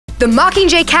the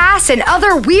Mockingjay cast, and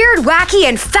other weird, wacky,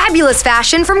 and fabulous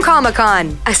fashion from Comic-Con.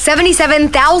 A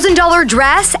 $77,000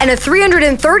 dress and a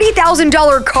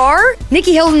 $330,000 car?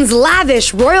 Nicky Hilton's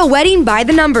lavish royal wedding by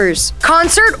the numbers.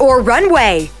 Concert or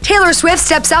runway? Taylor Swift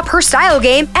steps up her style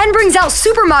game and brings out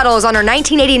supermodels on her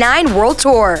 1989 world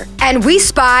tour. And we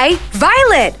spy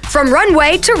Violet. From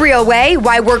runway to real way,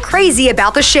 why we're crazy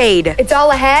about the shade. It's all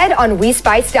ahead on We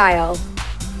Spy Style.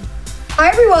 Hi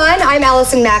everyone, I'm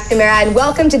Allison McNamara and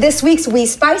welcome to this week's We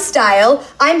Spy Style.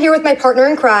 I'm here with my partner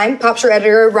in crime, POPSUGAR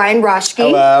editor Ryan Roschke.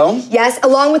 Hello. Yes,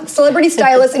 along with celebrity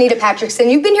stylist Anita Patrickson.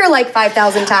 You've been here like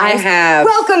 5,000 times. I have.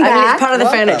 Welcome back. I mean, it's part of the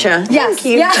furniture. Yes. Thank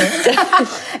you.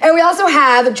 Yeah. And we also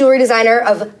have jewelry designer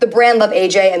of the brand Luv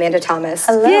AJ, Amanda Thomas.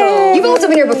 Hello. Yay. You've also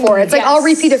been here before. It's like all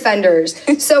repeat offenders.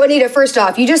 So Anita, first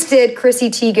off, you just did Chrissy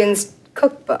Teigen's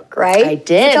cookbook, right? I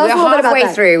did. So tell us We're a little bit about halfway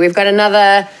that. through. We've got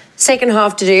another second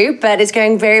half to do, but it's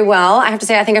going very well. I have to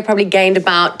say, I think I probably gained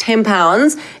about 10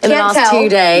 pounds in the last 2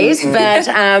 days. But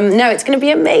no, it's going to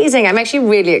be amazing. I'm actually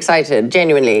really excited,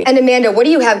 genuinely. And Amanda, what do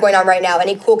you have going on right now?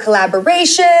 Any cool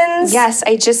collaborations? Yes,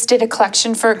 I just did a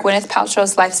collection for Gwyneth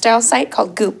Paltrow's lifestyle site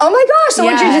called Goop. Oh my gosh, so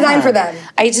what did you design for them?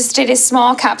 I just did a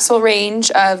small capsule range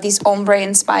of these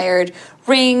ombre-inspired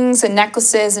rings and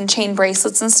necklaces and chain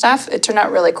bracelets and stuff. It turned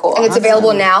out really cool. And it's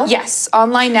available now? Yes,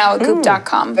 online now at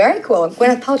goop.com. Very cool.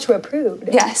 Gwyneth Paltrow approved.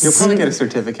 Yes. You'll probably get a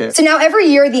certificate. So now every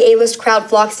year the A-list crowd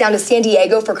flocks down to San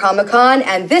Diego for Comic-Con,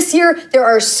 and this year there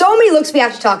are so many looks we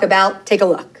have to talk about. Take a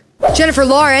look. Jennifer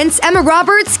Lawrence, Emma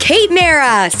Roberts, Kate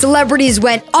Mara. Celebrities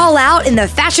went all out in the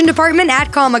fashion department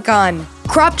at Comic-Con.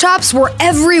 Crop tops were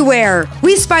everywhere.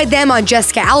 We spied them on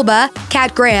Jessica Alba,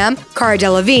 Kat Graham, Cara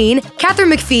Delevingne, Katharine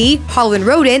McPhee, Holland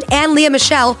Roden, and Lea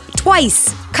Michele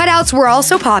twice. Cutouts were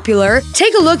also popular.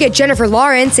 Take a look at Jennifer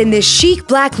Lawrence in this chic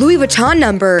black Louis Vuitton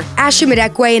number, Ashley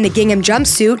Madekwe in the gingham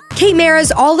jumpsuit, Kate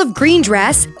Mara's olive green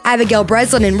dress, Abigail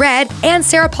Breslin in red, and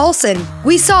Sarah Paulson.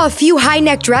 We saw a few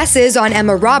high-neck dresses on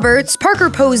Emma Roberts, Parker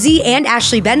Posey, and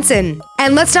Ashley Benson.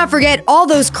 And let's not forget all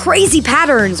those crazy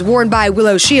patterns worn by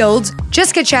Willow Shields,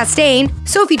 Jessica Chastain,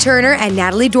 Sophie Turner, and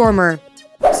Natalie Dormer.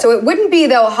 So it wouldn't be,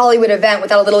 though, a Hollywood event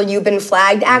without a little "you've been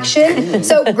flagged" action.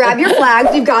 So grab your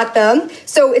flags, you've got them.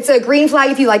 So it's a green flag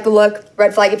if you like the look,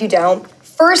 red flag if you don't.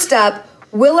 First up,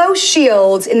 Willow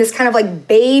Shields in this kind of like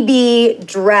baby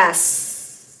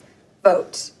dress.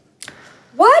 Vote.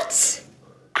 What?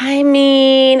 I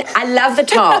mean, I love the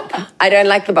top. I don't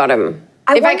like the bottom.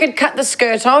 If I could cut the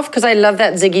skirt off, because I love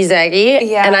that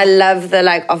ziggy-zaggy, and I love the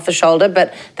like off the shoulder,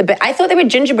 but I thought they were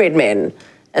gingerbread men.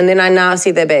 And then I now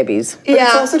see their babies. But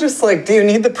it's also just like, do you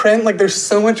need the print? Like, there's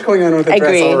so much going on with the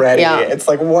dress already. Yeah. It's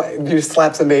like, what? You just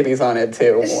slap some babies on it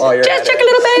too while you're just chuck a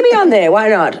little baby on there. Why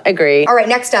not? Agree. All right,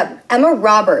 next up, Emma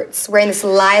Roberts wearing this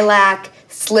lilac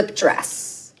slip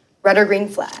dress. Red or green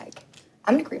flag?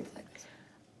 I'm gonna green flag.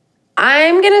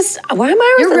 I'm gonna. Why am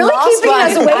I? You're really keeping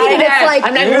us waiting. It's like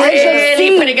I'm not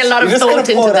really putting a lot of thought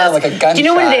into this. Like a gunshot. Do you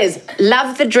know what it is?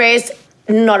 Love the dress.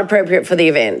 Not appropriate for the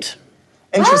event.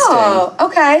 Interesting. Oh,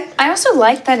 okay. I also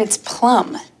like that it's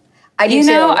plum. I do you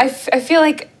know, too. I feel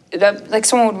like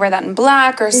someone would wear that in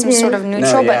black or some sort of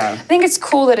neutral, but I think it's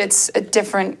cool that it's a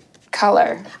different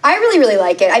color. I really, really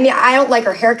like it. I mean, I don't like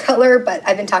her hair color, but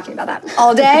I've been talking about that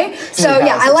all day. So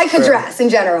yeah, I like the dress in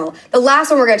general. The last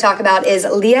one we're going to talk about is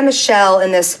Lea Michele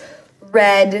in this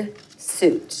red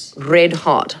suit. Red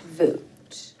hot. Voot.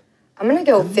 I'm going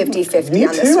to go 50-50 on this one. Me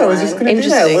too. I was just going to do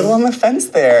that. A little on the fence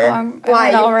there.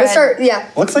 Why? Yeah.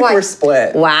 Looks like we're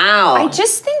split. Wow. I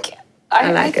just think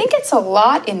I think it's a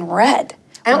lot in red.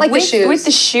 I don't like the shoes. With the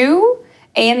shoe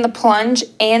and the plunge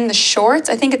and the shorts,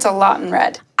 I think it's a lot in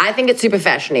red. I think it's super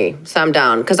fashiony, so I'm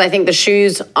down. Because I think the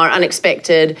shoes are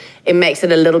unexpected. It makes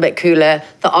it a little bit cooler.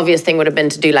 The obvious thing would have been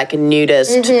to do like a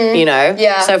nudist, you know?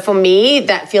 Yeah. So for me,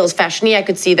 that feels fashiony. I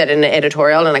could see that in the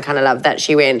editorial, and I kind of love that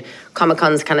she went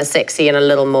Comic-Con's kind of sexy and a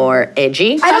little more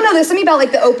edgy. I don't know, there's something about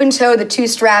like the open toe, the two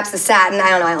straps, the satin,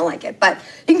 I don't like it. But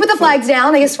you can put the flags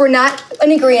down. I guess we're not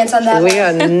in agreement on that. We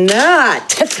are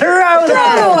not. Throw it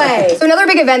away. So another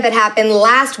big event that happened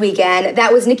last weekend,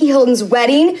 that was Nicky Hilton's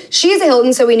wedding. She is a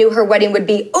Hilton, so we knew her wedding would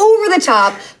be over the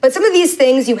top, but some of these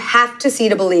things you have to see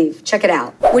to believe. Check it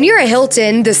out. When you're a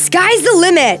Hilton, the sky's the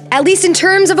limit, at least in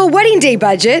terms of a wedding day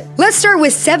budget. Let's start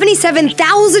with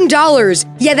 $77,000.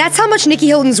 Yeah, that's how much Nicky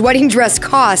Hilton's wedding dress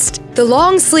cost. The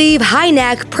long sleeve, high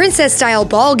neck, princess style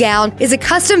ball gown is a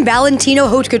custom Valentino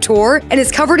haute couture and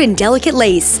is covered in delicate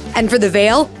lace. And for the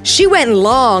veil, she went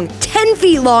long, 10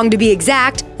 feet long to be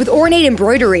exact, with ornate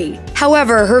embroidery.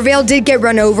 However, her veil did get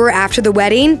run over after the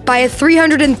wedding by a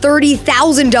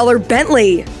 $330,000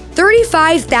 Bentley.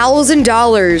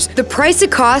 $35,000, the price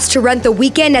it cost to rent the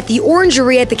weekend at the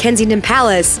Orangery at the Kensington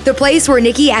Palace, the place where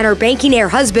Nicky and her banking heir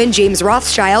husband, James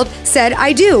Rothschild, said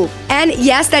I do. And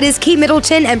yes, that is Kate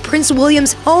Middleton and Prince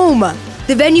William's home.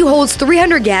 The venue holds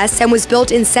 300 guests and was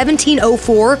built in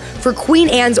 1704 for Queen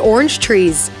Anne's orange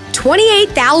trees.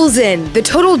 $28,000, the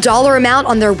total dollar amount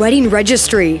on their wedding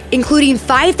registry, including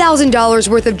 $5,000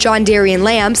 worth of John Darien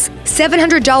lamps,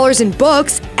 $700 in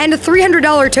books, and a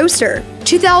 $300 toaster.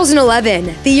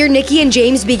 2011, the year Nicky and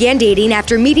James began dating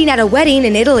after meeting at a wedding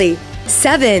in Italy.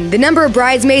 7, the number of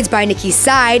bridesmaids by Nicky's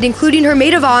side, including her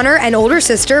maid of honor and older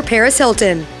sister, Paris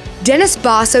Hilton. Dennis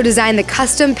Basso designed the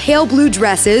custom pale blue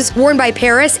dresses worn by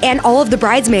Paris and all of the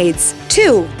bridesmaids.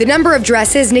 2, the number of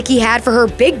dresses Nicky had for her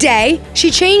big day. She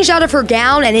changed out of her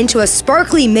gown and into a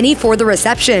sparkly mini for the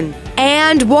reception.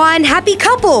 And 1, happy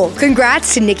couple.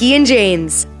 Congrats to Nicky and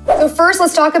James. So first,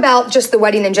 let's talk about just the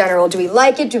wedding in general. Do we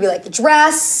like it? Do we like the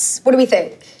dress? What do we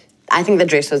think? I think the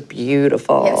dress was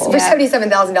beautiful. Yes, for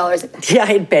 $77,000. Yeah,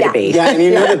 it better be. Yeah, and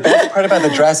you know the best part about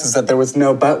the dress is that there was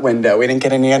no butt window. We didn't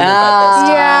get any under butt this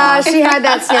time. Yeah, she had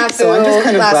that snafu so I'm just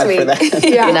kind of last glad week. for that.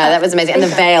 Yeah. You know, that was amazing. And the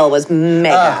veil was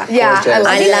mega. Yeah,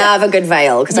 I love a good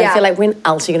veil because I feel like when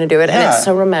else are you going to do it? And it's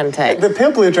so romantic. The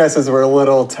pale blue dresses were a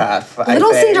little tough, I think.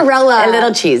 Cinderella. A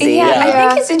little cheesy. Yeah, I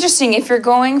think it's interesting if you're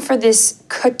going for this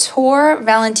couture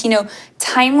Valentino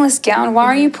timeless gown, why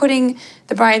are you putting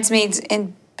the bridesmaids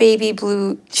in baby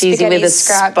blue cheesy with the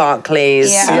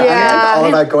sparklies? I'm all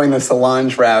about going the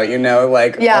Solange route, you know,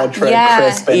 like ultra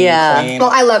crisp and clean. Well,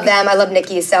 I love them. I love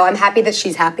Nicky, so I'm happy that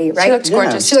she's happy, right? She looks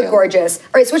gorgeous. She looked gorgeous. All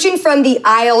right, switching from the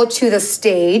aisle to the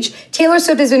stage, Taylor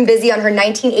Swift has been busy on her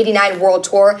 1989 world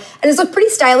tour and has looked pretty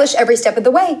stylish every step of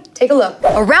the way. Take a look.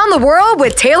 Around the World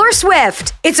with Taylor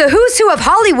Swift. It's a who's who of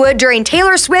Hollywood during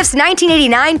Taylor Swift's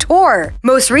 1989 tour.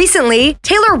 Most recently,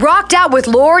 Taylor rocked out with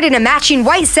Lorde in a matching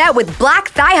white set with black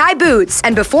thigh-high boots.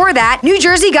 And before that, New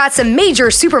Jersey got some major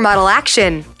supermodel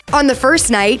action. On the first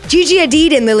night, Gigi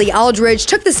Hadid and Lily Aldridge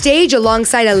took the stage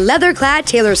alongside a leather-clad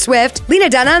Taylor Swift, Lena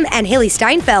Dunham, and Haley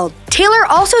Steinfeld. Taylor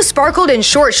also sparkled in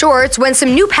short shorts when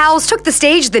some new pals took the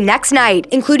stage the next night,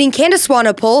 including Candace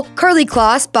Swanepoel, Karlie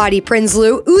Kloss, Bodie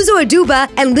Prinsloo, Uzo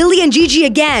Aduba, and Lily and Gigi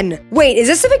again. Wait, is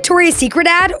this a Victoria's Secret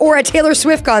ad or a Taylor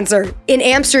Swift concert? In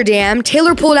Amsterdam,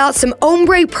 Taylor pulled out some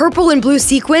ombre purple and blue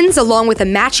sequins along with a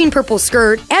matching purple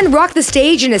skirt and rocked the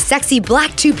stage in a sexy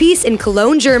black two-piece in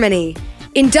Cologne, Germany.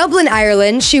 In Dublin,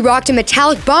 Ireland, she rocked a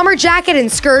metallic bomber jacket and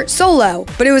skirt solo,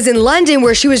 but it was in London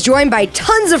where she was joined by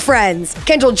tons of friends.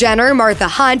 Kendall Jenner, Martha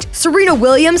Hunt, Serena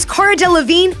Williams, Cara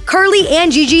Delevingne, Carly,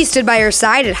 and Gigi stood by her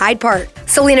side at Hyde Park.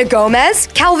 Selena Gomez,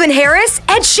 Calvin Harris,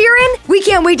 Ed Sheeran. We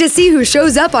can't wait to see who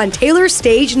shows up on Taylor's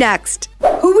stage next.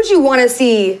 Who would you want to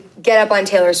see get up on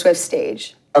Taylor Swift's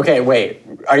stage? Okay, wait.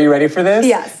 Are you ready for this?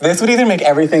 Yes. This would either make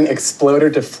everything explode or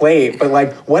deflate, but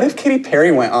like, what if Katy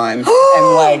Perry went on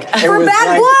and like it for was Bad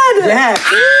like, Blood? Yeah.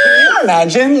 Can you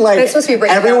imagine? Like it's supposed to be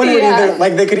everyone would either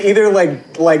like they could either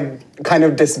like kind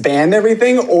of disband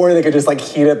everything, or they could just like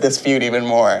heat up this feud even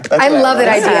more. I love that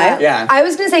idea. Yeah. I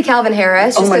was gonna say Calvin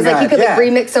Harris, just because like you could like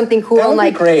remix something cool and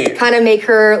like kind of make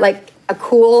her like a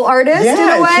cool artist in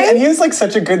a way. And he has like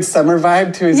such a good summer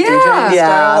vibe to his DJing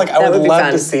style. Like I would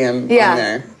love to see him on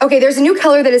there. Okay, there's a new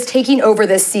color that is taking over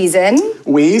this season.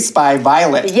 We spy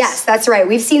violet. Yes, that's right.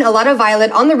 We've seen a lot of violet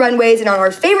on the runways and on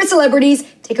our favorite celebrities.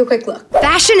 Take a quick look.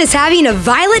 Fashion is having a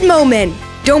violet moment.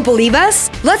 Don't believe us?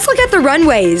 Let's look at the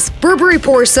runways. Burberry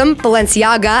Porsum,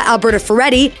 Balenciaga, Alberta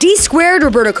Ferretti, D-Squared,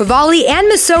 Roberto Cavalli,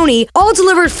 and Missoni all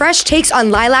delivered fresh takes on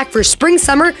lilac for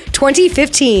spring-summer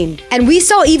 2015. And we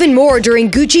saw even more during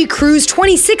Gucci Cruise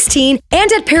 2016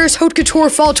 and at Paris Haute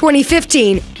Couture Fall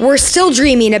 2015. We're still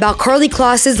dreaming about Karlie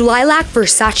Kloss's lilac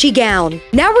Versace gown.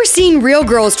 Now we're seeing real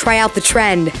girls try out the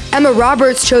trend. Emma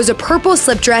Roberts chose a purple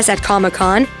slip dress at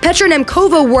Comic-Con, Petra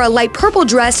Nemkova wore a light purple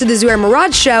dress to the Zouer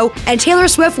Mirage show, and Taylor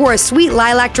Swift wore a sweet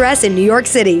lilac dress in New York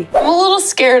City. I'm a little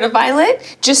scared of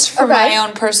violet, just for my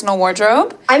own personal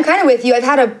wardrobe. I'm kind of with you. I've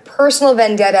had a personal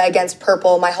vendetta against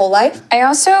purple my whole life. I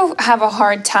also have a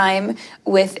hard time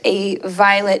with a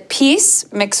violet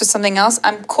piece mixed with something else.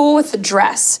 I'm cool with the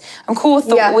dress. I'm cool with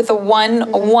the with a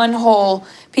one whole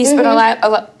piece, but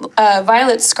a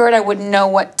violet skirt I wouldn't know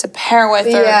what to pair with,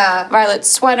 or violet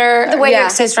sweater. The way you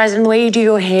accessorize and the way you do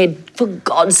your hair, for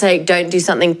God's sake, don't do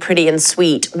something pretty and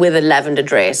sweet with a lavender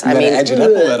dress. I mean, edge it up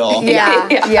a little.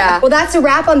 Yeah. Well, that's a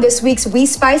wrap on this week's We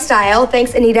Spy Style.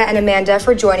 Thanks, Anita and Amanda,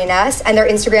 for joining us. And their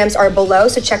Instagrams are below,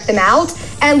 so check them out.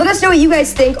 And let us know what you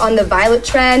guys think on the violet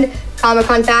trend.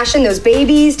 Comic-Con fashion, those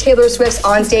babies, Taylor Swift's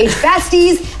onstage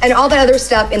besties, and all that other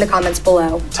stuff in the comments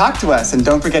below. Talk to us, and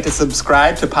don't forget to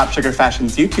subscribe to POPSUGAR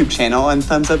Fashion's YouTube channel and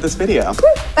thumbs up this video.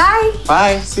 Bye.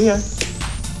 Bye. See ya.